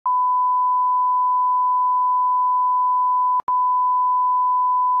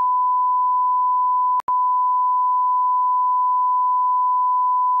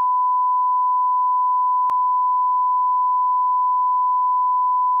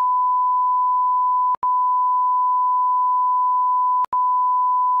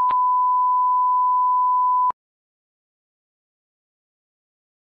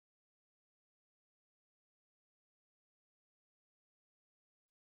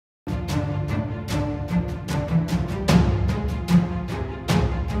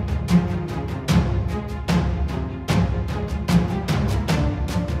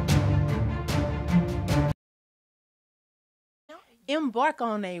Embark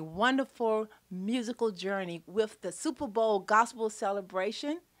on a wonderful musical journey with the Super Bowl Gospel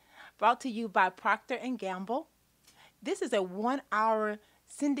Celebration, brought to you by Procter and Gamble. This is a 1 hour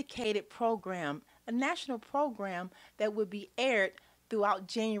syndicated program, a national program that will be aired throughout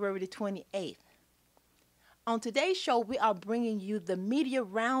January the 28th. On today's show, we are bringing you the Media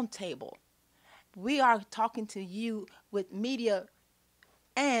Roundtable. We are talking to you with media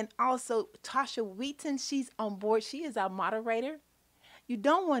and also Tosha Whitten. She's on board. She is our moderator. You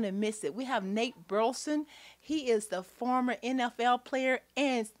don't want to miss it. We have Nate Burleson. He is the former NFL player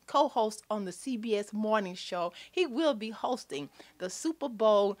and co-host on the CBS Mornings show. He will be hosting the Super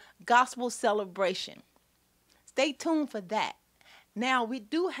Bowl Gospel Celebration. Stay tuned for that. Now, we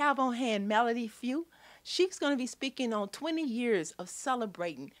do have on hand Melody Few. She's going to be speaking on 20 years of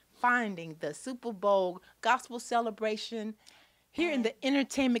celebrating, finding the Super Bowl Gospel Celebration here in the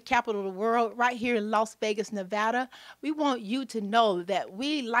entertainment capital of the world, right here in Las Vegas, Nevada. We want you to know that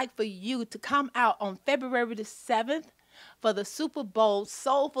we like for you to come out on February the 7th for the Super Bowl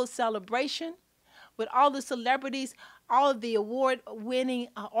Soulful celebration with all the celebrities, all of the award-winning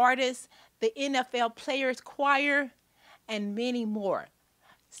artists, the NFL Players Choir, and many more.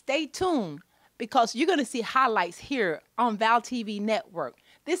 Stay tuned because you're going to see highlights here on Val TV Network.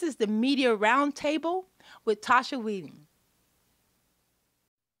 This is the Media Roundtable with Tosha Whitten.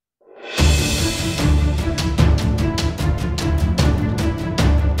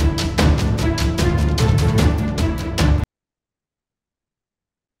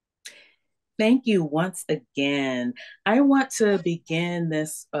 Thank you once again. I want to begin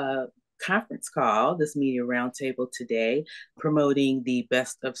this conference call, this media roundtable today, promoting the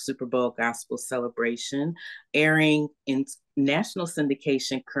Best of Super Bowl Gospel Celebration, airing in national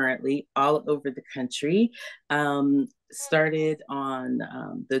syndication currently all over the country. Started on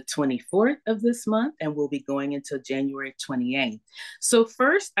the 24th of this month and will be going until January 28th. So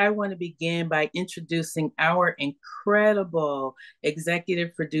first, I want to begin by introducing our incredible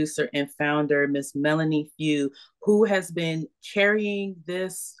executive producer and founder, Miss Melanie Few, who has been carrying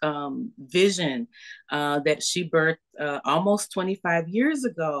this vision that she birthed almost 25 years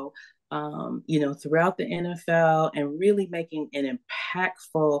ago, throughout the NFL and really making an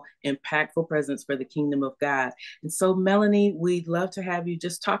impactful presence for the kingdom of God. And so, Melanie, we'd love to have you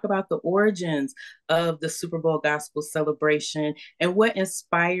just talk about the origins of the Super Bowl Gospel Celebration and what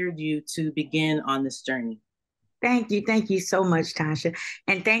inspired you to begin on this journey. Thank you. Thank you so much, Tasha.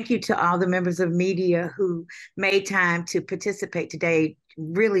 And thank you to all the members of media who made time to participate today.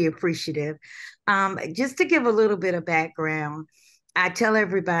 Really appreciative. Just to give a little bit of background, I tell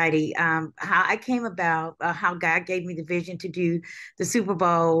everybody how I came about, how God gave me the vision to do the Super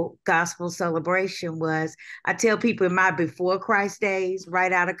Bowl Gospel Celebration was, I tell people in my before Christ days,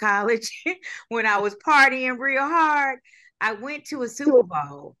 right out of college, when I was partying real hard, I went to a Super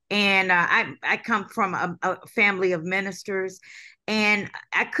Bowl, and I come from a family of ministers, and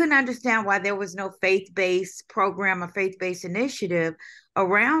I couldn't understand why there was no faith-based program or faith-based initiative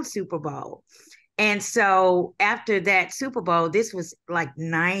around Super Bowl. And so after that Super Bowl, this was like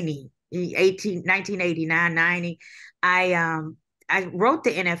 1989, 90, I wrote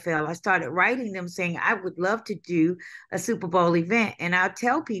the NFL. I started writing them saying I would love to do a Super Bowl event. And I'll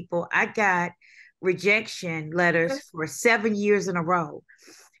tell people I got rejection letters for 7 years in a row.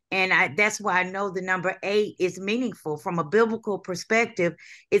 And that's why I know the number 8 is meaningful from a biblical perspective.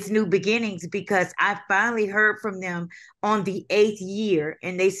 It's new beginnings, because I finally heard from them on the 8th year,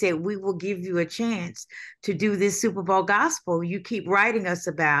 and they said, we will give you a chance to do this Super Bowl gospel you keep writing us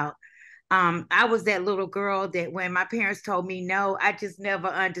about. I was that little girl that when my parents told me no, I just never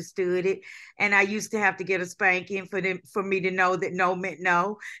understood it. And I used to have to get a spanking for me to know that no meant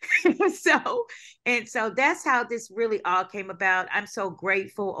no. So that's how this really all came about. I'm so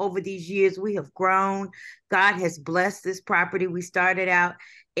grateful. Over these years, we have grown. God has blessed this property. We started out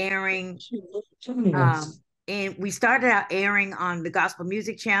airing and we started out airing on the Gospel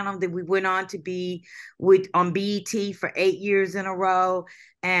Music Channel. Then we went on to be on BET for 8 years in a row,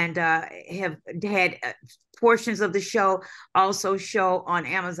 and have had portions of the show also show on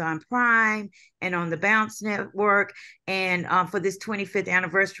Amazon Prime and on the Bounce Network. And for this 25th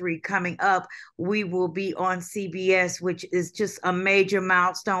anniversary coming up, we will be on CBS, which is just a major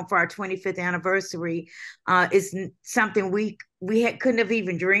milestone for our 25th anniversary. It's something we couldn't have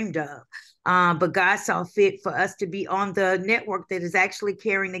even dreamed of. But God saw fit for us to be on the network that is actually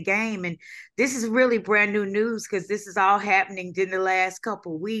carrying the game. And this is really brand new news, because this is all happening in the last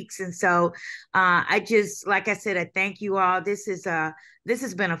couple of weeks. And so I just, like I said, I thank you all. This is this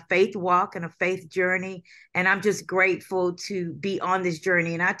has been a faith walk and a faith journey. And I'm just grateful to be on this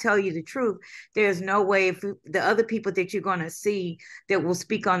journey. And I tell you the truth, there's no way if the other people that you're going to see that will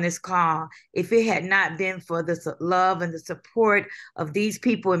speak on this call, if it had not been for the love and the support of these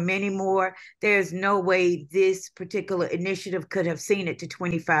people and many more, there's no way this particular initiative could have seen it to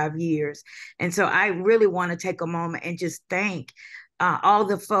 25 years. And so I really want to take a moment and just thank all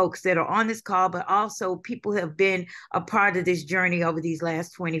the folks that are on this call, but also people who have been a part of this journey over these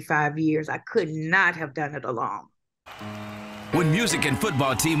last 25 years. I could not have done it alone. When music and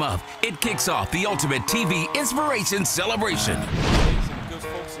football team up, it kicks off the ultimate TV inspiration celebration.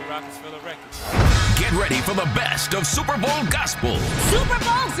 Get ready for the best of Super Bowl gospel.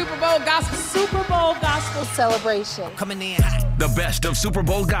 Super Bowl gospel, Super Bowl gospel celebration. Coming in hot. The best of Super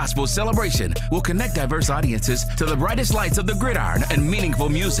Bowl gospel celebration will connect diverse audiences to the brightest lights of the gridiron and meaningful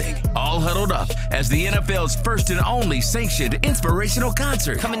music, all huddled up as the NFL's first and only sanctioned inspirational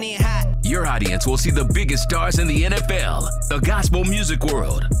concert. Coming in hot. Your audience will see the biggest stars in the NFL, the gospel music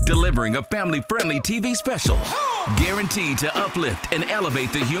world, delivering a family-friendly TV special, guaranteed to uplift and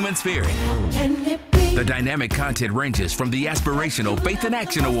elevate the human spirit. The dynamic content ranges from the Aspirational Faith in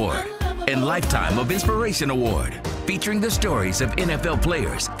Action Award and Lifetime of Inspiration Award, featuring the stories of NFL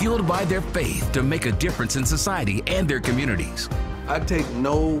players fueled by their faith to make a difference in society and their communities. I take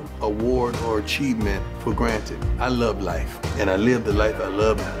no award or achievement for granted. I love life, and I live the life I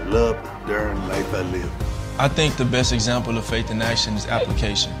love, and I love the darn life I live. I think the best example of faith in action is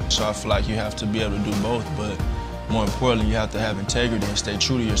application. So I feel like you have to be able to do both, but more importantly, you have to have integrity and stay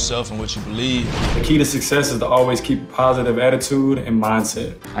true to yourself and what you believe. The key to success is to always keep a positive attitude and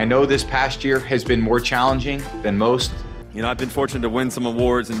mindset. I know this past year has been more challenging than most. You know, I've been fortunate to win some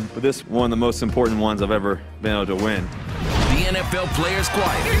awards, but this one of the most important ones I've ever been able to win. The NFL Players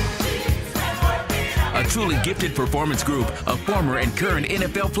Choir, a truly gifted performance group of former and current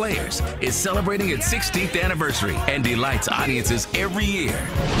NFL players, is celebrating its 16th anniversary and delights audiences every year.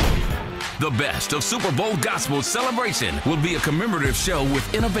 The best of Super Bowl gospel celebration will be a commemorative show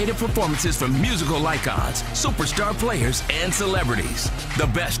with innovative performances from musical icons, superstar players, and celebrities. The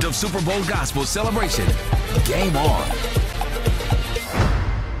best of Super Bowl gospel celebration. Game on.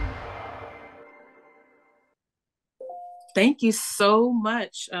 Thank you so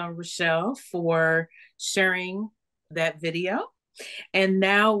much, Rochelle, for sharing that video. And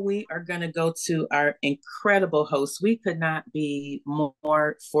now we are going to go to our incredible host. We could not be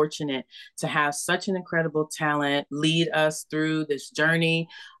more fortunate to have such an incredible talent lead us through this journey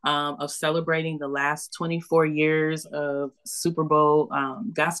of celebrating the last 24 years of Super Bowl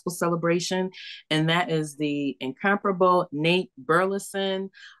gospel celebration. And that is the incomparable Nate Burleson,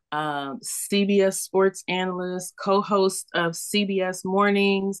 CBS sports analyst, co-host of CBS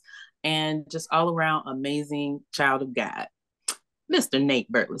Mornings, and just all around amazing child of God. Mr. Nate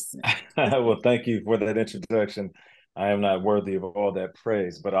Burleson. Well, thank you for that introduction. I am not worthy of all that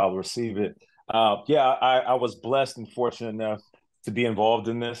praise, but I'll receive it. I was blessed and fortunate enough to be involved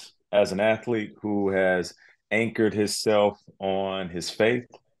in this as an athlete who has anchored himself on his faith,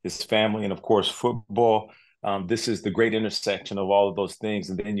 his family, and of course, football. This is the great intersection of all of those things.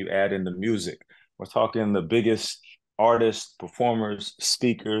 And then you add in the music. We're talking the biggest artists, performers,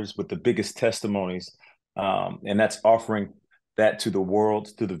 speakers with the biggest testimonies. And that's offering that to the world,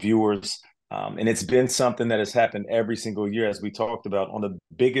 to the viewers. And it's been something that has happened every single year, as we talked about, on the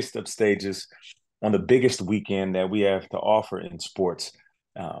biggest of stages, on the biggest weekend that we have to offer in sports.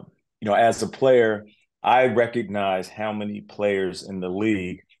 As a player, I recognize how many players in the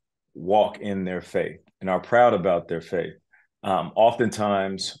league walk in their faith and are proud about their faith.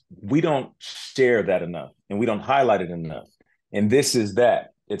 Oftentimes, we don't share that enough and we don't highlight it enough. And this is that.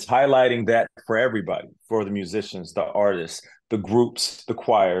 It's highlighting that for everybody, for the musicians, the artists, the groups, the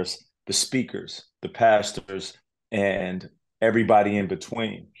choirs, the speakers, the pastors, and everybody in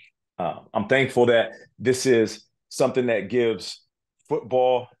between. I'm thankful that this is something that gives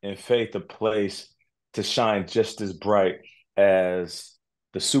football and faith a place to shine just as bright as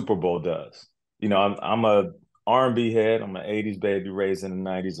the Super Bowl does. I'm a R&B head. I'm an 80s baby, raised in the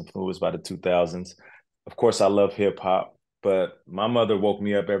 90s, influenced by the 2000s. Of course, I love hip hop, but my mother woke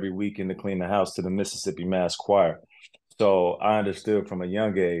me up every weekend to clean the house to the Mississippi Mass Choir. So I understood from a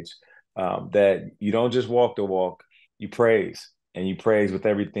young age that you don't just walk the walk, you praise, and you praise with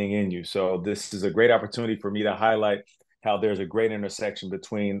everything in you. So this is a great opportunity for me to highlight how there's a great intersection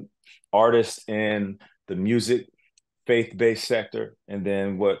between artists in the music, faith-based sector, and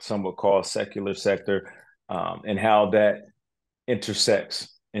then what some would call secular sector, and how that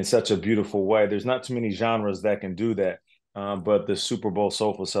intersects in such a beautiful way. There's not too many genres that can do that, but the Super Bowl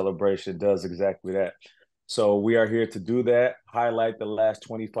Soulful celebration does exactly that. So we are here to do that, highlight the last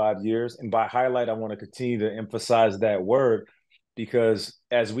 25 years. And by highlight, I want to continue to emphasize that word, because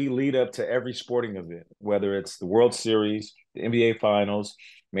as we lead up to every sporting event, whether it's the World Series, the NBA Finals,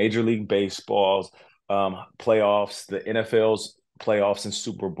 Major League Baseball's playoffs, the NFL's playoffs and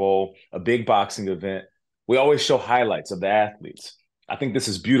Super Bowl, a big boxing event, we always show highlights of the athletes. I think this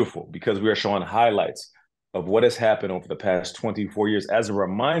is beautiful because we are showing highlights of what has happened over the past 24 years as a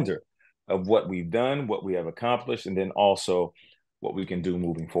reminder of what we've done, what we have accomplished, and then also what we can do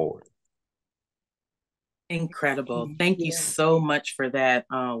moving forward. Incredible. Thank you so much for that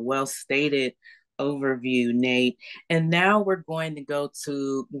well-stated overview, Nate. And now we're going to go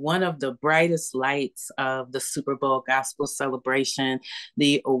to one of the brightest lights of the Super Bowl Gospel Celebration.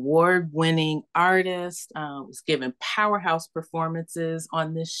 The award-winning artist was giving powerhouse performances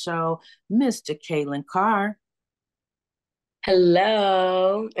on this show, Miss Jacqueline Carr.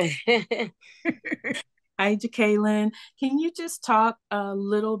 Hello. Hi, Jacqueline. Can you just talk a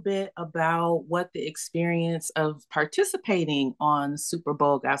little bit about what the experience of participating on the Super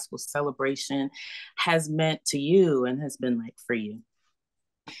Bowl Gospel Celebration has meant to you and has been like for you?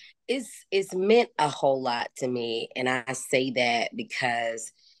 It's meant a whole lot to me. And I say that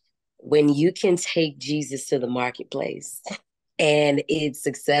because when you can take Jesus to the marketplace and it's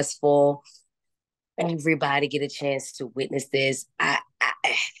successful, everybody get a chance to witness this.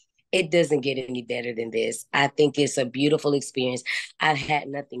 It doesn't get any better than this. I think it's a beautiful experience. I've had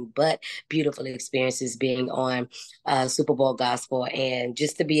nothing but beautiful experiences being on Super Bowl Gospel, and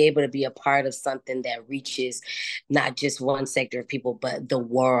just to be able to be a part of something that reaches not just one sector of people, but the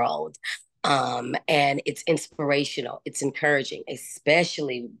world. And it's inspirational. It's encouraging,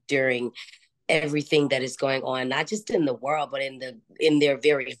 especially during everything that is going on, not just in the world, but in their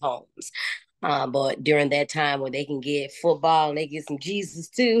very homes. But during that time when they can get football and they get some Jesus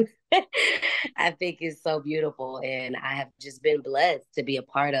too, I think it's so beautiful. And I have just been blessed to be a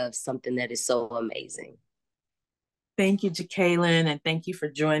part of something that is so amazing. Thank you, Jacqueline, and thank you for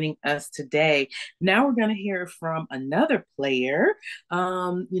joining us today. Now we're going to hear from another player.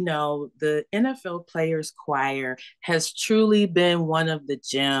 The NFL Players Choir has truly been one of the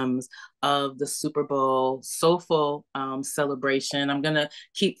gems of the Super Bowl Soulful celebration. I'm going to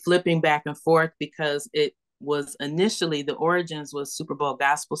keep flipping back and forth because it was initially, the origins was Super Bowl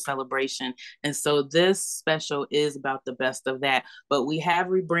Gospel Celebration. And so this special is about the best of that. But we have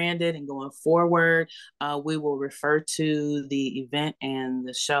rebranded, and going forward, we will refer to the event and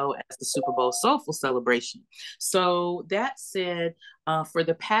the show as the Super Bowl Soulful Celebration. So that said, for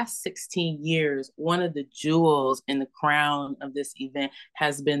the past 16 years, one of the jewels in the crown of this event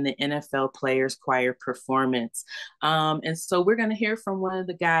has been the NFL Players Choir performance. And so we're going to hear from one of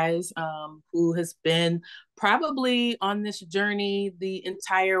the guys who has been probably on this journey the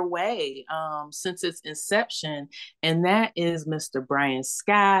entire way since its inception, and that is Mr. Brian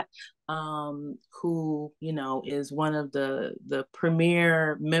Scott, who, is one of the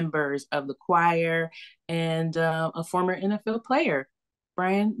premier members of the choir and a former NFL player.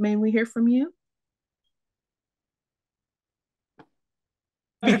 Brian, may we hear from you?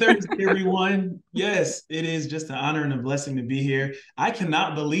 Happy Thursday, everyone. Yes, it is just an honor and a blessing to be here. I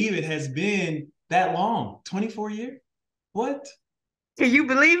cannot believe it has been that long, 24 years. What? Can you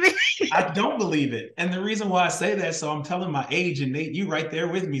believe it? I don't believe it. And the reason why I say that, so I'm telling my age, and Nate, you right there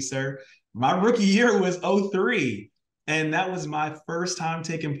with me, sir. My rookie year was 2003. And that was my first time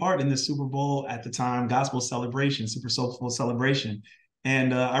taking part in the Super Bowl at the time, Gospel Celebration, Super Soulful Celebration.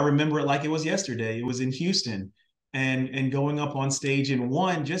 And I remember it like it was yesterday. It was in Houston, and going up on stage and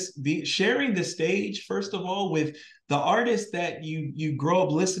sharing the stage, first of all, with the artists that you grow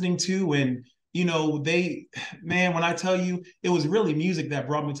up listening to. And, when I tell you, it was really music that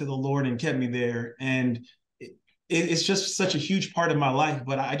brought me to the Lord and kept me there. And it's just such a huge part of my life,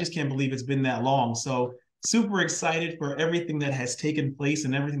 but I just can't believe it's been that long. So super excited for everything that has taken place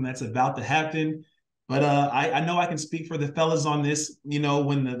and everything that's about to happen. But I know I can speak for the fellas on this.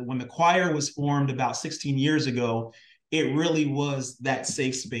 When the choir was formed about 16 years ago, it really was that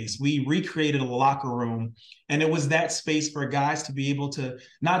safe space. We recreated a locker room, and it was that space for guys to be able to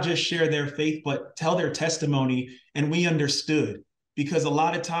not just share their faith, but tell their testimony. And we understood, because a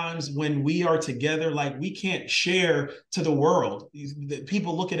lot of times when we are together, like, we can't share to the world.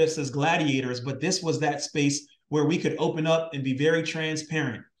 People look at us as gladiators, but this was that space where we could open up and be very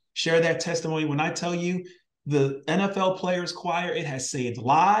transparent. Share that testimony. When I tell you, the NFL Players Choir, it has saved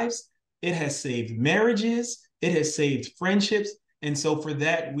lives, it has saved marriages, it has saved friendships. And so for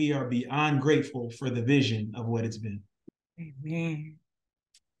that, we are beyond grateful for the vision of what it's been. Amen.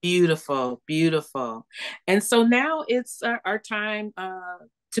 Beautiful, beautiful. And so now it's our time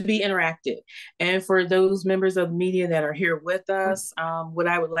to be interactive. And for those members of the media that are here with us, what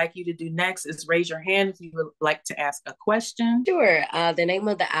I would like you to do next is raise your hand if you would like to ask a question. Sure. The name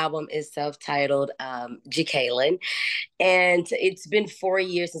of the album is self-titled Jacqueline. And it's been 4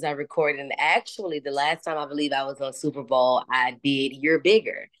 years since I recorded. And actually, the last time I believe I was on Super Bowl, I did You're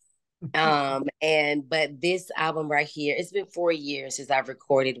Bigger. But this album right here, it's been 4 years since I've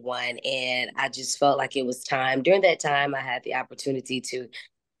recorded one, and I just felt like it was time. During that time, I had the opportunity to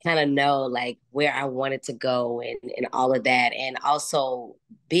kind of know like where I wanted to go and all of that, and also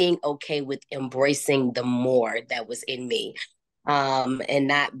being okay with embracing the more that was in me, and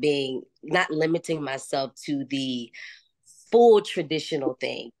not limiting myself to the full traditional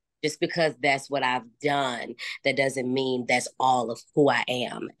thing. Just because that's what I've done, that doesn't mean that's all of who I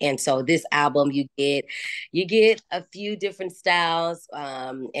am. And so this album, you get a few different styles.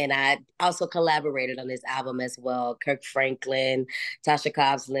 And I also collaborated on this album as well. Kirk Franklin, Tasha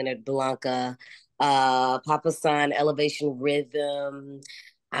Cobbs, Leonard Blanca, Papa San, Elevation Rhythm.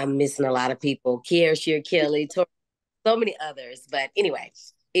 I'm missing a lot of people. Kier, Sheer Kelly, so many others. But anyway,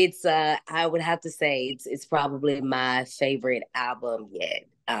 it's I would have to say it's probably my favorite album yet.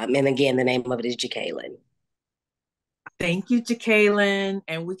 And again, the name of it is Jacqueline. Thank you, Jacqueline.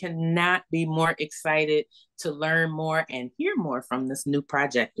 And we cannot be more excited to learn more and hear more from this new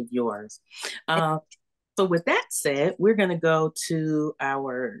project of yours. So with that said, we're going to go to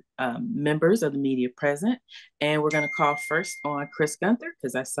our members of the media present, and we're going to call first on Chris Gunther,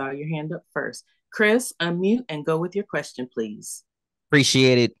 because I saw your hand up first. Chris, unmute and go with your question, please.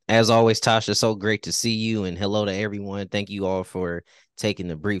 Appreciate it. As always, Tasha, so great to see you, and hello to everyone. Thank you all for taking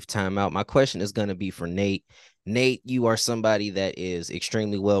the brief time out. My question is going to be for Nate. Nate, you are somebody that is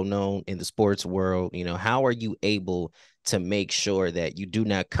extremely well known in the sports world. You know, how are you able to make sure that you do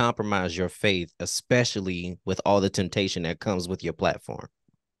not compromise your faith, especially with all the temptation that comes with your platform?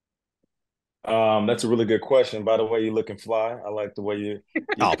 That's a really good question. By the way, you're looking fly. I like the way you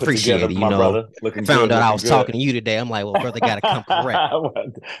put appreciate together, it. my brother. Looking found good, out I looking was good. talking to you today. I'm like, well, brother, got to come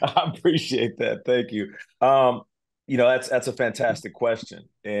correct. I appreciate that. Thank you. You know, that's a fantastic question,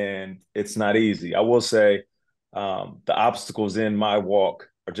 and it's not easy. I will say, the obstacles in my walk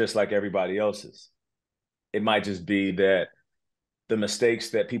are just like everybody else's. It might just be that the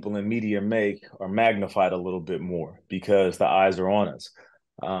mistakes that people in media make are magnified a little bit more because the eyes are on us.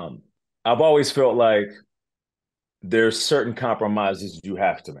 I've always felt like there's certain compromises you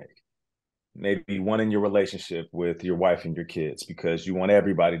have to make. Maybe one in your relationship with your wife and your kids because you want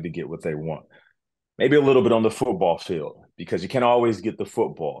everybody to get what they want. Maybe a little bit on the football field because you can't always get the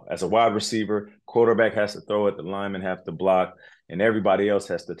football. As a wide receiver, quarterback has to throw it, the linemen have to block, and everybody else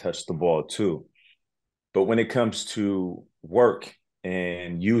has to touch the ball too. But when it comes to work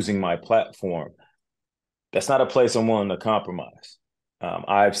and using my platform, that's not a place I'm willing to compromise.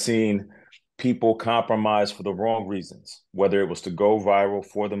 I've seen people compromise for the wrong reasons, whether it was to go viral,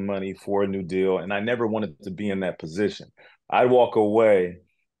 for the money, for a new deal. And I never wanted to be in that position. I'd walk away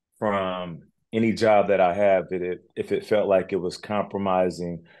from any job that I have if it felt like it was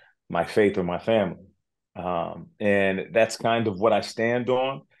compromising my faith or my family. And that's kind of what I stand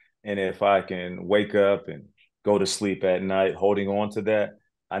on. And if I can wake up and go to sleep at night holding on to that,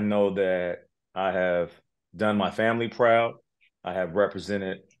 I know that I have done my family proud. I have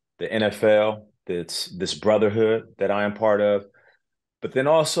represented the NFL, this brotherhood that I am part of. But then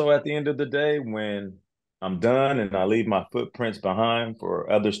also at the end of the day, when I'm done and I leave my footprints behind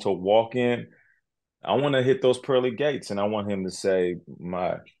for others to walk in, I want to hit those pearly gates and I want him to say,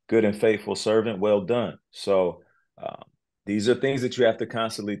 my good and faithful servant, well done. So these are things that you have to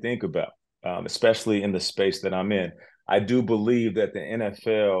constantly think about, especially in the space that I'm in. I do believe that the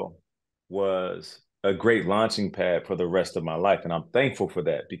NFL was a great launching pad for the rest of my life. And I'm thankful for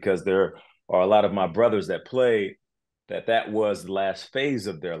that because there are a lot of my brothers that played that was the last phase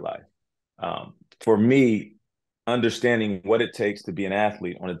of their life. For me, understanding what it takes to be an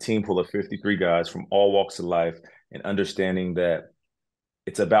athlete on a team full of 53 guys from all walks of life and understanding that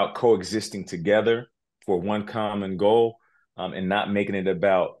it's about coexisting together for one common goal and not making it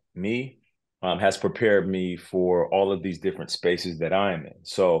about me has prepared me for all of these different spaces that I am in.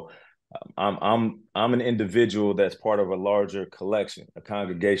 So I'm an individual that's part of a larger collection, a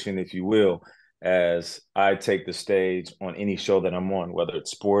congregation, if you will, as I take the stage on any show that I'm on, whether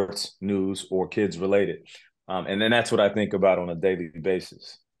it's sports, news, or kids related. And then that's what I think about on a daily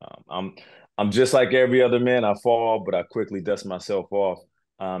basis. I'm just like every other man. I fall, but I quickly dust myself off,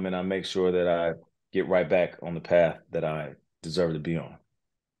 and I make sure that I get right back on the path that I deserve to be on.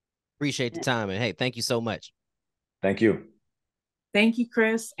 Appreciate the time, and hey, thank you so much. Thank you. Thank you,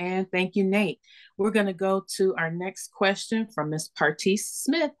 Chris, and thank you, Nate. We're going to go to our next question from Miss Partice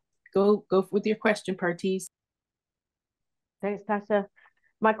Smith. Go with your question, Partice. Thanks, Tasha.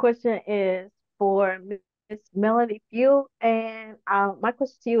 My question is for Miss Melody Few, and my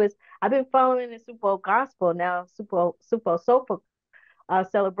question to you is: I've been following the Super Bowl Gospel now, Super Bowl Soulful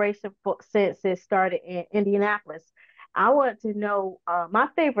celebration since it started in Indianapolis. I want to know. My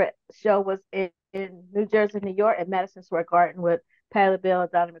favorite show was in New Jersey, New York, at Madison Square Garden with Patti LaBelle,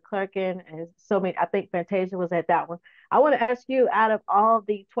 Donnie McClurkin, and so many. I think Fantasia was at that one. I want to ask you, out of all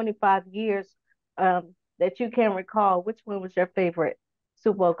the 25 years that you can recall, which one was your favorite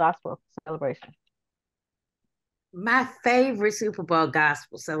Super Bowl gospel celebration? My favorite Super Bowl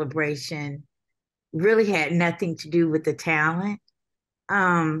gospel celebration really had nothing to do with the talent.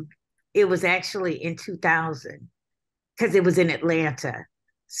 It was actually in 2000 because it was in Atlanta.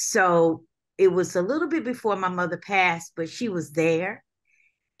 So it was a little bit before my mother passed, but she was there.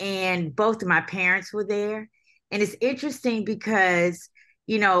 And both of my parents were there. And it's interesting because,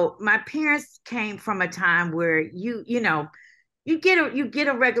 my parents came from a time where you get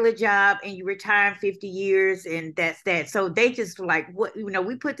a regular job and you retire in 50 years and that's that. So they just like, what,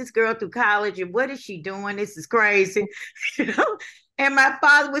 we put this girl through college and what is she doing? This is crazy. And my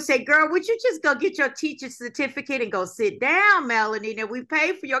father would say, girl, would you just go get your teacher's certificate and go sit down, Melanie? And we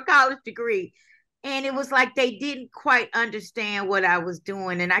paid for your college degree. And it was like they didn't quite understand what I was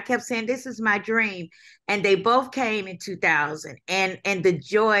doing. And I kept saying, this is my dream. And they both came in 2000. And the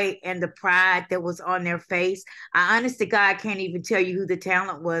joy and the pride that was on their face, I honest to God can't even tell you who the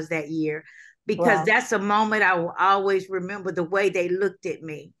talent was that year, because that's a moment I will always remember, the way they looked at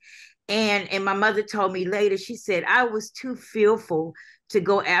me. And my mother told me later, she said, I was too fearful to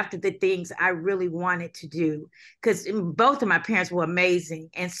go after the things I really wanted to do, because both of my parents were amazing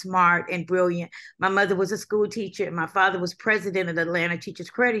and smart and brilliant. My mother was a school teacher and my father was president of the Atlanta Teachers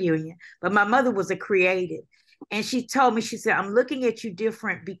Credit Union, but my mother was a creative. And she told me, she said, I'm looking at you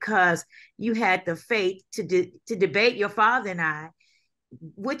different because you had the faith to debate your father and I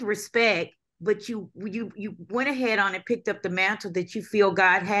with respect, but you went ahead on and picked up the mantle that you feel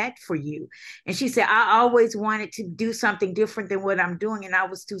God had for you. And she said, I always wanted to do something different than what I'm doing, and I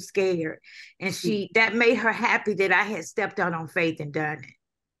was too scared. And that made her happy that I had stepped out on faith and done it.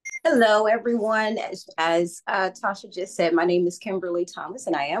 Hello, everyone. As Tasha just said, my name is Kimberly Thomas,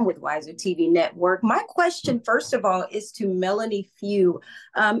 and I am with Wiser TV Network. My question, first of all, is to Melanie Few.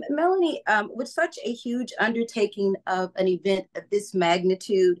 Melanie, with such a huge undertaking of an event of this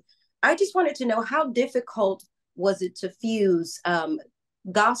magnitude, I just wanted to know, how difficult was it to fuse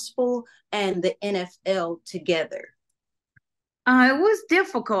gospel and the NFL together? It was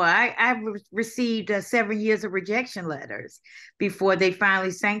difficult. I received 7 years of rejection letters before they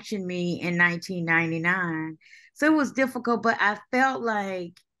finally sanctioned me in 1999. So it was difficult, but I felt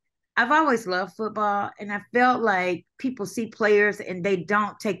like I've always loved football, and I felt like people see players and they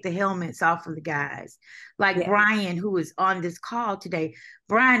don't take the helmets off of the guys. Like Brian, who is on this call today.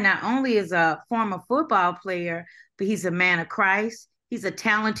 Brian not only is a former football player, but he's a man of Christ. He's a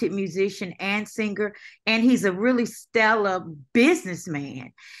talented musician and singer, and he's a really stellar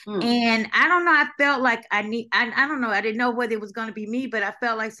businessman. And I don't know, I felt like I don't know, I didn't know whether it was going to be me, but I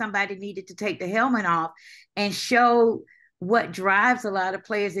felt like somebody needed to take the helmet off and show what drives a lot of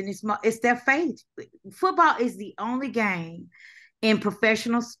players, and it's their faith. Football is the only game in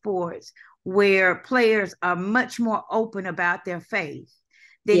professional sports where players are much more open about their faith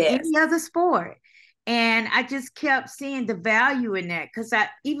than any other sport. And I just kept seeing the value in that, because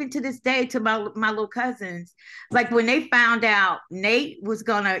even to this day, to my little cousins, like when they found out Nate was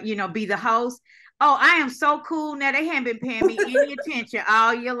gonna, be the host, oh, I am so cool now. They haven't been paying me any attention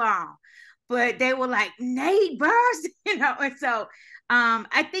all year long. But they were like, Nate Burleson, and so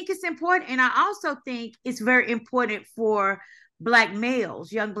I think it's important. And I also think it's very important for Black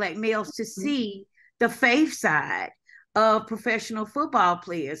males, young Black males, to see the faith side of professional football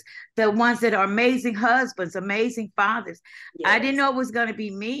players, the ones that are amazing husbands, amazing fathers. I didn't know it was going to be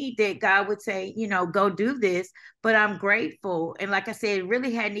me that God would say, go do this, but I'm grateful. And like I said, it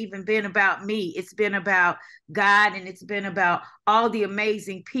really hadn't even been about me. It's been about God, and it's been about all the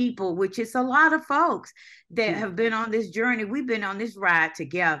amazing people, which is a lot of folks that have been on this journey. We've been on this ride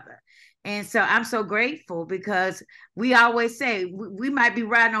together. And so I'm so grateful, because we always say we might be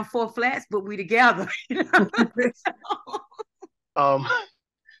riding on 4 flats, but we together.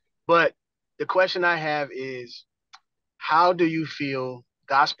 But the question I have is, how do you feel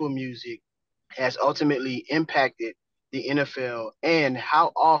gospel music has ultimately impacted the NFL, and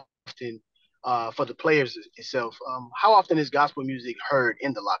how often, for the players itself, how often is gospel music heard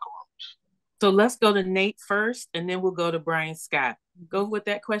in the locker rooms? So let's go to Nate first, and then we'll go to Brian Scott. Go with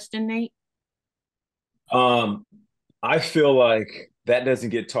that question, Nate. I feel like that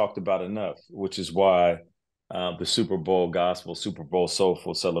doesn't get talked about enough, which is why the Super Bowl gospel, Super Bowl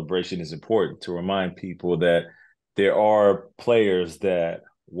soulful celebration is important to remind people that there are players that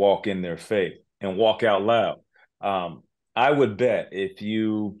walk in their faith and walk out loud. I would bet if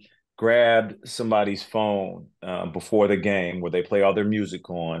you grabbed somebody's phone before the game where they play all their music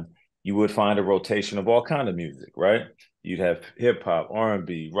on, you would find a rotation of all kind of music, right? You'd have hip hop,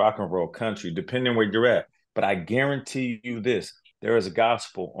 R&B, rock and roll, country, depending where you're at. But I guarantee you this, there is a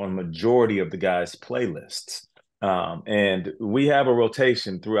gospel on majority of the guys' playlists. And we have a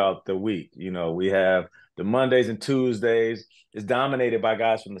rotation throughout the week. You know, we have the Mondays and Tuesdays is dominated by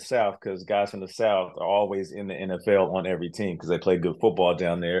guys from the South because guys from the South are always in the NFL on every team because they play good football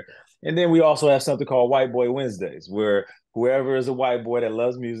down there. And then we also have something called White Boy Wednesdays, where whoever is a white boy that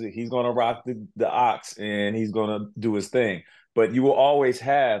loves music, he's going to rock the ox and he's going to do his thing. But you will always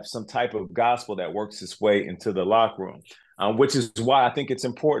have some type of gospel that works its way into the locker room, which is why I think it's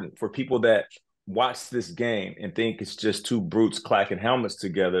important for people that watch this game and think it's just two brutes clacking helmets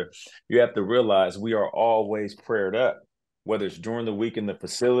together. You have to realize we are always prayed up, whether it's during the week in the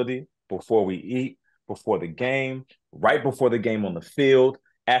facility, before we eat, before the game, right before the game on the field,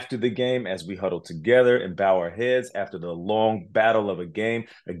 after the game as we huddle together and bow our heads after the long battle of a game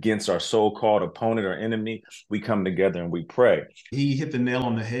against our so-called opponent or enemy. We come together and we pray. He hit the nail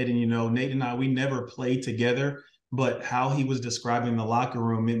on the head. And, you know, Nate and I, we never played together, but how he was describing the locker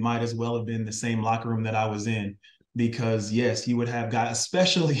room, it might as well have been the same locker room that I was in. Because yes, you would have guys,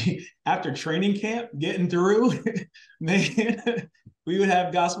 especially after training camp, getting through, man, we would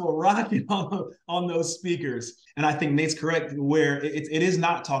have gospel rocking on those speakers. And I think Nate's correct where it is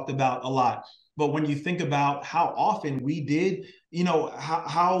not talked about a lot. But when you think about how often we did, you know,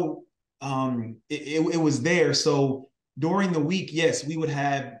 how it was there. So during the week, yes, we would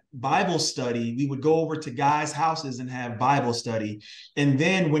have Bible study. We would go over to guys' houses and have Bible study. And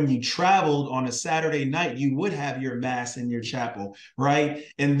then when you traveled on a Saturday night, you would have your mass in your chapel, right?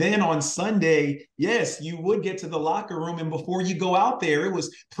 And then on Sunday, yes, you would get to the locker room. And before you go out there, it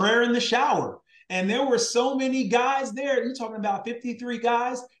was prayer in the shower. And there were so many guys there. You're talking about 53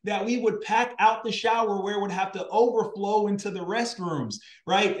 guys that we would pack out the shower where it would have to overflow into the restrooms,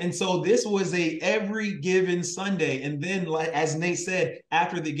 right? And so this was a every given Sunday. And then, like as Nate said,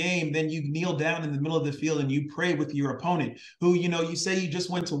 after the game, then you kneel down in the middle of the field and you pray with your opponent who, you know, you say you just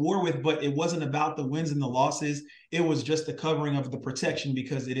went to war with, but it wasn't about the wins and the losses. It was just the covering of the protection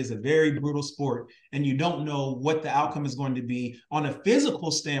because it is a very brutal sport and you don't know what the outcome is going to be on a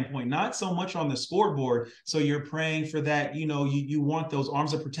physical standpoint, not so much on the scoreboard. So you're praying for that. You know, you want those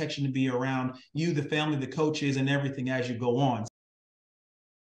arms of protection to be around you, the family, the coaches, and everything as you go on.